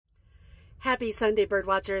Happy Sunday, bird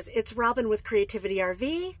watchers. It's Robin with Creativity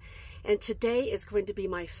RV, and today is going to be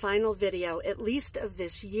my final video, at least of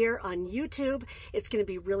this year, on YouTube. It's going to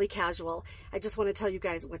be really casual. I just want to tell you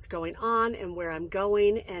guys what's going on and where I'm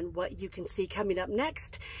going and what you can see coming up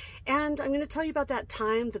next. And I'm going to tell you about that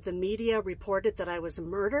time that the media reported that I was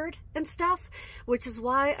murdered and stuff, which is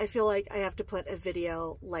why I feel like I have to put a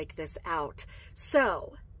video like this out.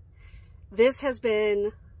 So, this has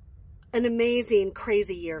been an amazing,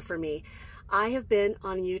 crazy year for me. I have been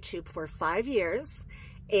on YouTube for 5 years,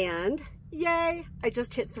 and yay, I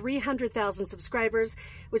just hit 300,000 subscribers,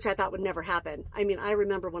 which I thought would never happen. I mean, I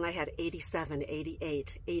remember when I had 87,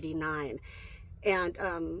 88, 89,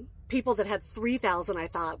 and people that had 3,000 I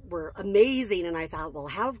thought were amazing, and I thought, well,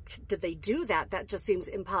 how did they do that? That just seems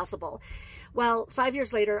impossible. Well, 5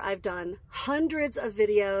 years later, I've done hundreds of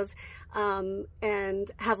videos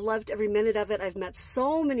and have loved every minute of it. I've met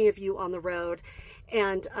so many of you on the road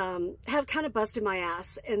and have kind of busted my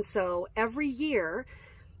ass. And so every year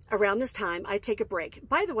around this time, I take a break.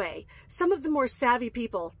 By the way, some of the more savvy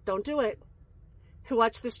people, don't do it, who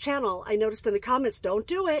watch this channel, I noticed in the comments, don't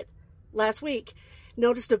do it, last week,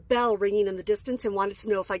 noticed a bell ringing in the distance and wanted to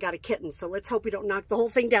know if I got a kitten. So let's hope we don't knock the whole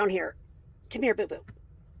thing down here. Come here, boo-boo.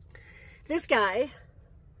 This guy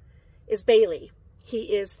is Bailey.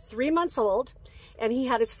 He is 3 months old, and he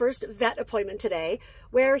had his first vet appointment today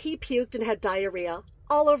where he puked and had diarrhea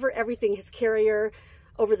all over everything, his carrier,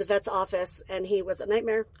 over the vet's office, and he was a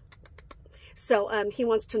nightmare. So he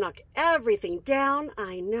wants to knock everything down.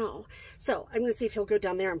 I know. So I'm going to see if he'll go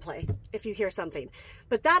down there and play, if you hear something.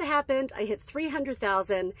 But that happened. I hit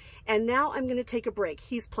 300,000, and now I'm going to take a break.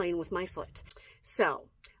 He's playing with my foot. So,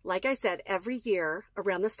 like I said, every year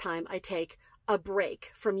around this time, I take a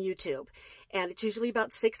break from YouTube, and it's usually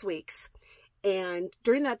about 6 weeks. And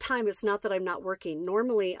during that time, it's not that I'm not working.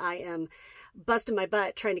 Normally, I am busting my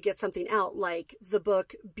butt trying to get something out, like the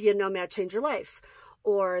book, Be a Nomad, Change Your Life,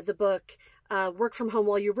 or the book, Work from Home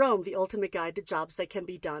While You Roam, The Ultimate Guide to Jobs That Can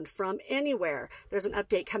Be Done From Anywhere. There's an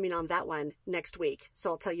update coming on that one next week,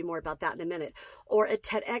 so I'll tell you more about that in a minute. Or a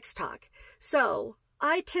TEDx talk. So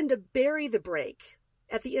I tend to bury the break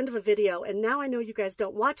at the end of a video, and now I know you guys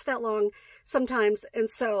don't watch that long sometimes,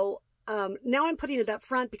 and so now I'm putting it up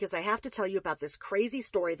front because I have to tell you about this crazy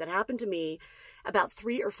story that happened to me about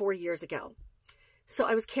 3 or 4 years ago. So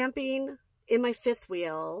I was camping in my fifth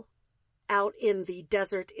wheel out in the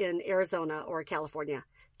desert in Arizona or California,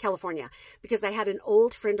 because I had an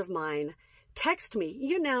old friend of mine text me.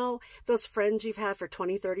 You know, those friends you've had for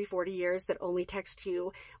 20, 30, 40 years that only text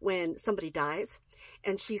you when somebody dies.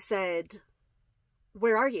 And she said,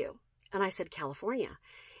 "Where are you?" And I said, "California."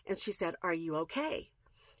 And she said, "Are you okay?"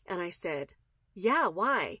 And I said, "Yeah,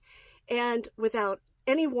 why?" And without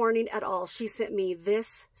any warning at all, she sent me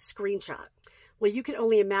this screenshot. Well, you can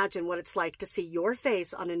only imagine what it's like to see your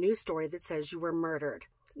face on a news story that says you were murdered.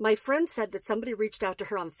 My friend said that somebody reached out to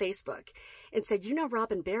her on Facebook and said, "You know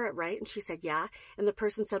Robin Barrett, right?" And she said, "Yeah." And the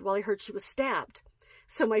person said, "Well, I heard she was stabbed."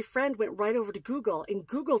 So my friend went right over to Google and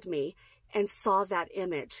Googled me and saw that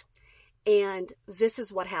image. And this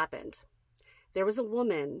is what happened. There was a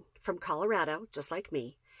woman from Colorado, just like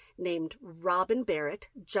me, named Robin Barrett,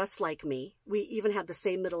 just like me. We even had the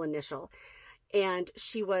same middle initial. And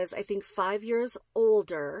she was, I think, 5 years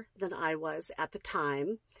older than I was at the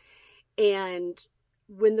time. And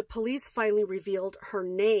when the police finally revealed her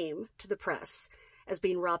name to the press as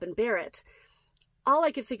being Robin Barrett, all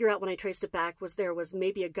I could figure out when I traced it back was there was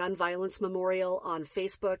maybe a gun violence memorial on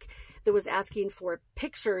Facebook that was asking for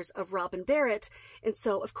pictures of Robin Barrett. And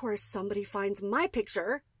so, of course, somebody finds my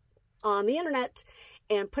picture on the internet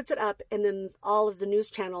and puts it up, and then all of the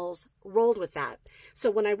news channels rolled with that.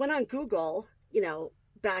 So when I went on Google, you know,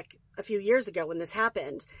 back a few years ago when this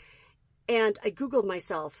happened, and I Googled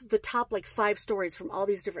myself, the top like 5 stories from all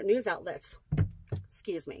these different news outlets,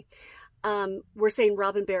 excuse me, were saying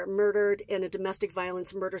Robin Barrett murdered in a domestic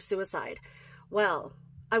violence murder-suicide. Well,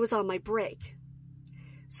 I was on my break.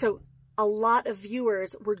 So a lot of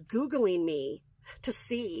viewers were Googling me to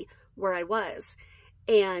see where I was.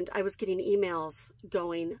 And I was getting emails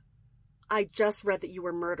going, "I just read that you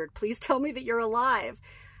were murdered. Please tell me that you're alive."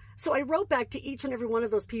 So I wrote back to each and every one of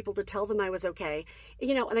those people to tell them I was okay.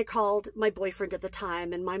 You know, and I called my boyfriend at the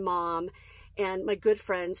time and my mom and my good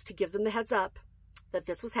friends to give them the heads up that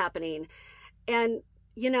this was happening. And,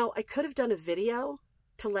 you know, I could have done a video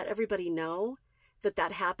to let everybody know that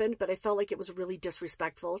that happened, but I felt like it was really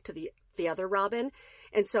disrespectful to the other Robin.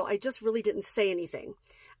 And so I just really didn't say anything.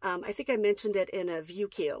 I think I mentioned it in a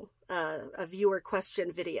a viewer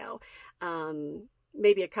question video,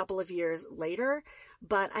 maybe a couple of years later,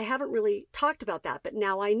 but I haven't really talked about that. But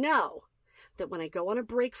now I know that when I go on a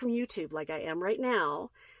break from YouTube, like I am right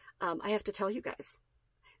now, I have to tell you guys.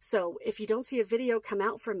 So if you don't see a video come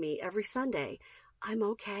out from me every Sunday, I'm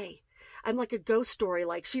okay. I'm like a ghost story,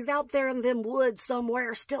 like she's out there in them woods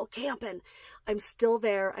somewhere still camping. I'm still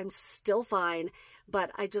there. I'm still fine,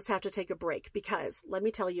 but I just have to take a break because let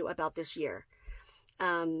me tell you about this year.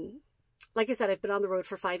 Like I said, I've been on the road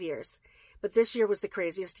for 5 years, but this year was the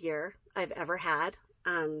craziest year I've ever had.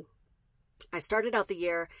 I started out the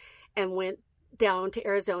year and went down to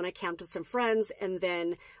Arizona, camped with some friends, and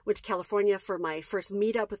then went to California for my first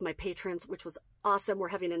meetup with my patrons, which was awesome. We're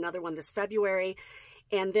having another one this February.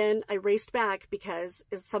 And then I raced back because,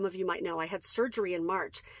 as some of you might know, I had surgery in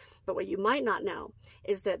March. But what you might not know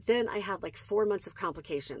is that then I had like 4 months of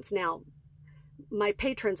complications. Now, my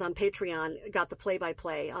patrons on Patreon got the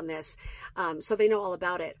play-by-play on this, so they know all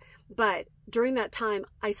about it. But during that time,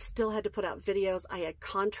 I still had to put out videos. I had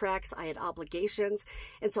contracts, I had obligations,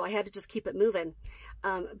 and so I had to just keep it moving.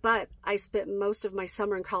 But I spent most of my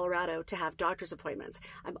summer in Colorado to have doctor's appointments.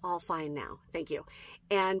 I'm all fine now, thank you.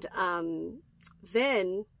 And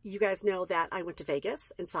then you guys know that I went to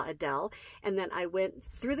Vegas and saw Adele, and then I went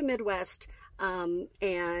through the Midwest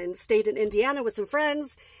and stayed in Indiana with some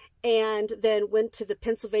friends, and then went to the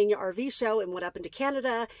Pennsylvania RV show and went up into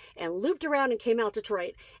Canada and looped around and came out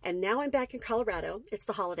Detroit. And now I'm back in Colorado. It's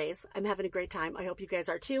the holidays. I'm having a great time. I hope you guys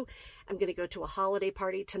are too. I'm going to go to a holiday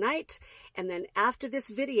party tonight. And then after this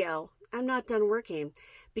video, I'm not done working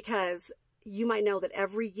because you might know that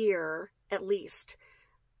every year, at least,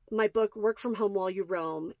 my book, Work From Home While You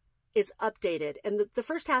Roam, is updated. And the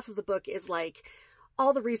first half of the book is like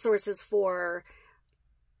all the resources for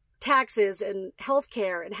taxes and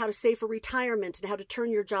healthcare and how to save for retirement and how to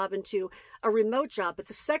turn your job into a remote job. But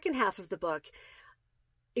the second half of the book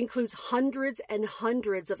includes hundreds and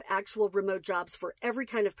hundreds of actual remote jobs for every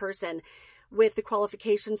kind of person, with the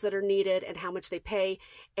qualifications that are needed and how much they pay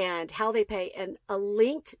and how they pay, and a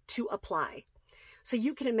link to apply. So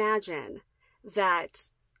you can imagine that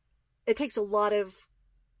it takes a lot of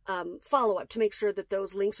follow-up to make sure that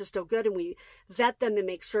those links are still good, and we vet them and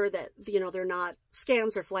make sure that, you know, they're not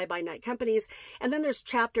scams or fly-by-night companies. And then there's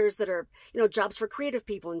chapters that are, you know, jobs for creative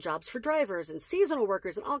people and jobs for drivers and seasonal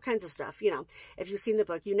workers and all kinds of stuff. You know, if you've seen the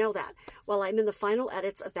book, you know that. Well, I'm in the final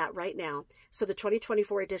edits of that right now. So the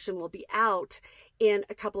 2024 edition will be out in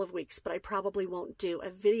a couple of weeks, but I probably won't do a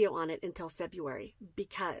video on it until February,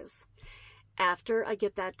 because after I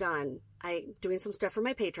get that done, I'm doing some stuff for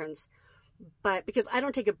my patrons. But because I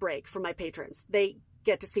don't take a break from my patrons, they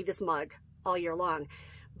get to see this mug all year long.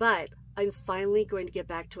 But I'm finally going to get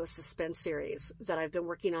back to a suspense series that I've been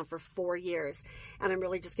working on for 4 years. And I'm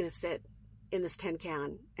really just going to sit in this tin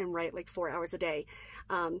can and write like 4 hours a day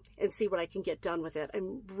and see what I can get done with it.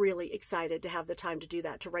 I'm really excited to have the time to do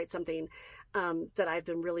that, to write something that I've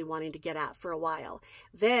been really wanting to get at for a while.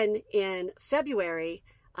 Then in February,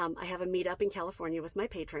 I have a meetup in California with my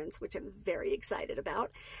patrons, which I'm very excited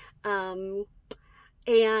about. And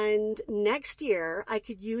next year, I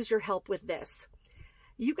could use your help with this.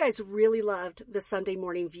 You guys really loved the Sunday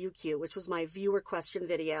morning view queue, which was my viewer question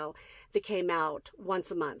video that came out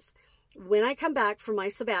once a month. When I come back from my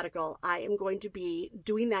sabbatical, I am going to be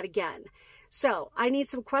doing that again. So I need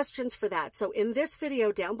some questions for that. So in this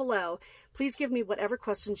video down below, please give me whatever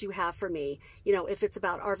questions you have for me. You know, if it's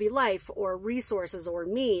about RV life or resources or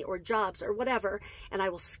me or jobs or whatever, and I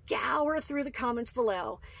will scour through the comments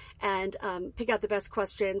below and pick out the best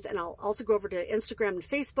questions. And I'll also go over to Instagram and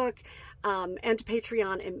Facebook and to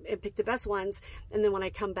Patreon and pick the best ones. And then when I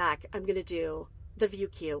come back, I'm going to do the view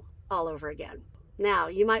queue all over again. Now,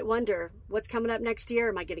 you might wonder, what's coming up next year?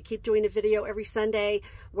 Am I going to keep doing a video every Sunday?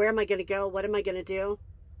 Where am I going to go? What am I going to do?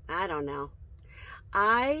 I don't know.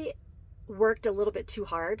 I worked a little bit too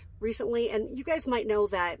hard recently, and you guys might know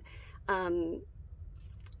that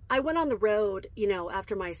I went on the road, you know,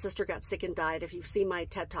 after my sister got sick and died. If you've seen my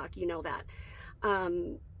TED Talk, you know that.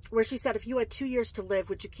 Where she said, if you had 2 years to live,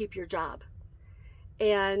 would you keep your job?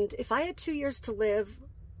 And if I had 2 years to live,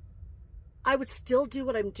 I would still do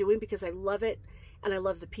what I'm doing because I love it. And I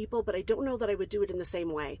love the people, but I don't know that I would do it in the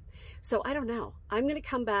same way. So I don't know. I'm going to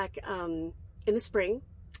come back in the spring.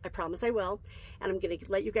 I promise I will. And I'm going to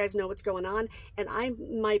let you guys know what's going on. And I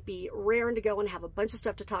might be raring to go and have a bunch of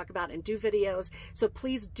stuff to talk about and do videos. So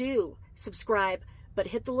please do subscribe, but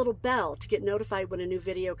hit the little bell to get notified when a new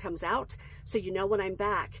video comes out so you know when I'm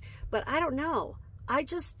back. But I don't know. I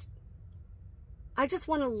just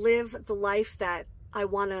want to live the life that I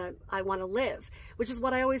want to live, which is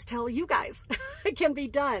what I always tell you guys. It can be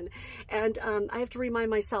done. And I have to remind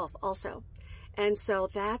myself also. And so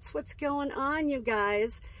that's what's going on, you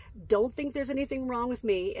guys. Don't think there's anything wrong with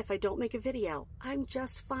me if I don't make a video. I'm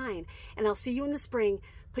just fine. And I'll see you in the spring.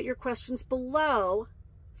 Put your questions below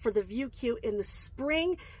for the View Q in the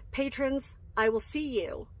spring. Patrons, I will see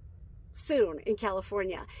you soon in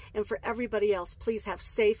California. And for everybody else, please have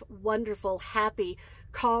safe, wonderful, happy,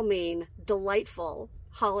 calming, delightful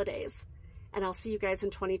holidays. And I'll see you guys in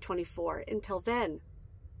 2024. Until then,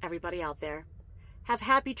 everybody out there, have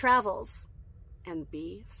happy travels and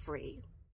be free.